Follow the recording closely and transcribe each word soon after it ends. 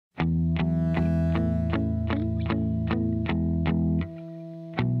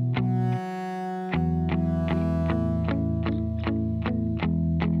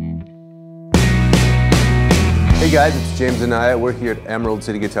Hey guys, it's James and I. We're here at Emerald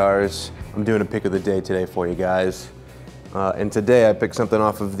City Guitars. I'm doing a pick of the day today for you guys. And today I picked something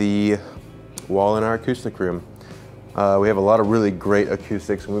off of the wall in our acoustic room. We have a lot of really great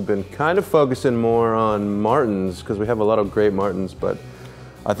acoustics, and we've been kind of focusing more on Martins because we have a lot of great Martins, but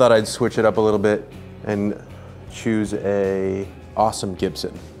I thought I'd switch it up a little bit and choose a awesome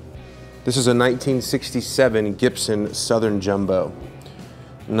Gibson. This is a 1967 Gibson Southern Jumbo.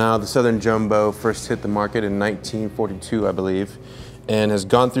 Now, the Southern Jumbo first hit the market in 1942, I believe, and has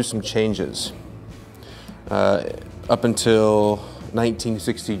gone through some changes. Up until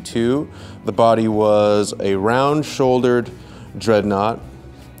 1962, the body was a round-shouldered dreadnought,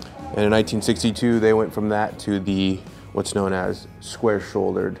 and in 1962, they went from that to the what's known as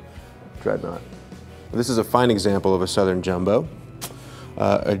square-shouldered dreadnought. This is a fine example of a Southern Jumbo,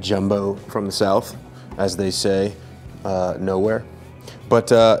 a jumbo from the South, as they say, nowhere. But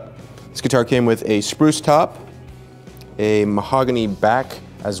this guitar came with a spruce top, a mahogany back,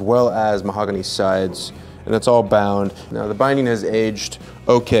 as well as mahogany sides, and it's all bound. Now the binding has aged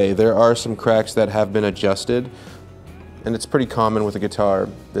okay. There are some cracks that have been adjusted, and it's pretty common with a guitar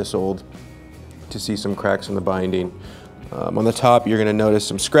this old to see some cracks in the binding. On the top, you're gonna notice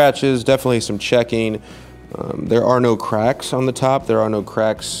some scratches, definitely some checking. There are no cracks on the top. There are no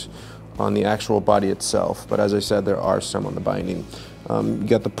cracks on the actual body itself, but as I said, there are some on the binding. You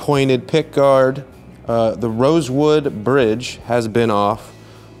got the pointed pick guard. The rosewood bridge has been off,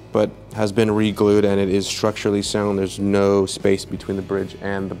 but has been re-glued, and it is structurally sound. There's no space between the bridge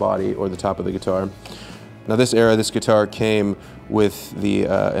and the body or the top of the guitar. Now this era, this guitar came with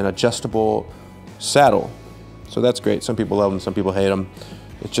an adjustable saddle. So that's great. Some people love them, some people hate them.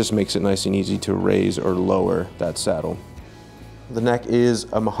 It just makes it nice and easy to raise or lower that saddle. The neck is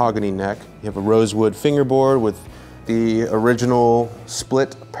a mahogany neck. You have a rosewood fingerboard with the original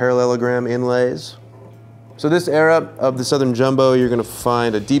split parallelogram inlays. So this era of the Southern Jumbo, you're gonna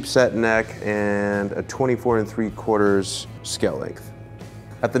find a deep set neck and a 24 3/4 scale length.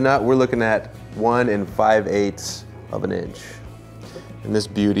 At the nut, we're looking at 1 5/8 of an inch. And this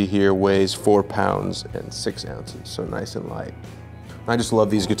beauty here weighs 4 pounds and 6 ounces, so nice and light. I just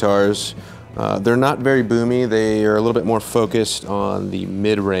love these guitars. They're not very boomy. They are a little bit more focused on the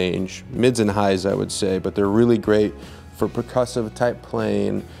mid-range, mids and highs, I would say, but they're really great for percussive type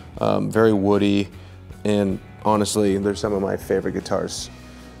playing, very woody, and honestly, they're some of my favorite guitars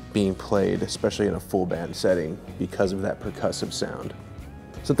being played, especially in a full band setting because of that percussive sound.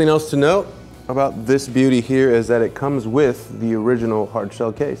 Something else to note about this beauty here is that it comes with the original hard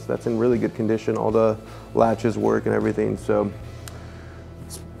shell case. That's in really good condition. All the latches work and everything, so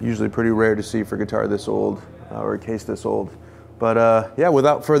it's usually pretty rare to see for a guitar this old or a case this old. But yeah,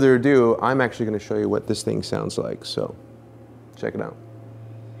 without further ado, I'm actually going to show you what this thing sounds like, so check it out.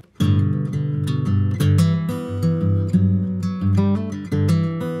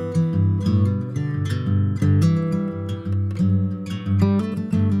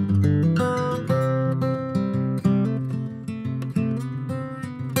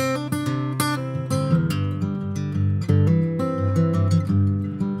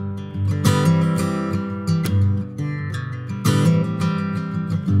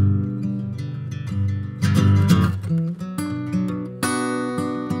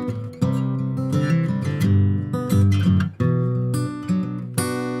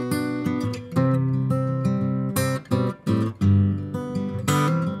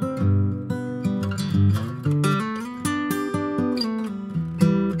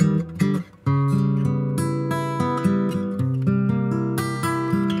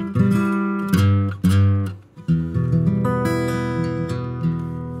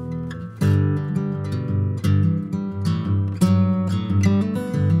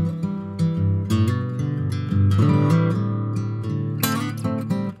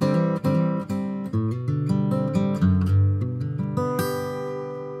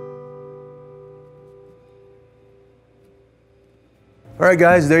 All right,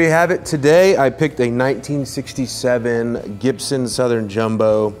 guys, there you have it. Today, I picked a 1967 Gibson Southern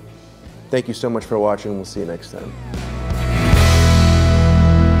Jumbo. Thank you so much for watching. We'll see you next time.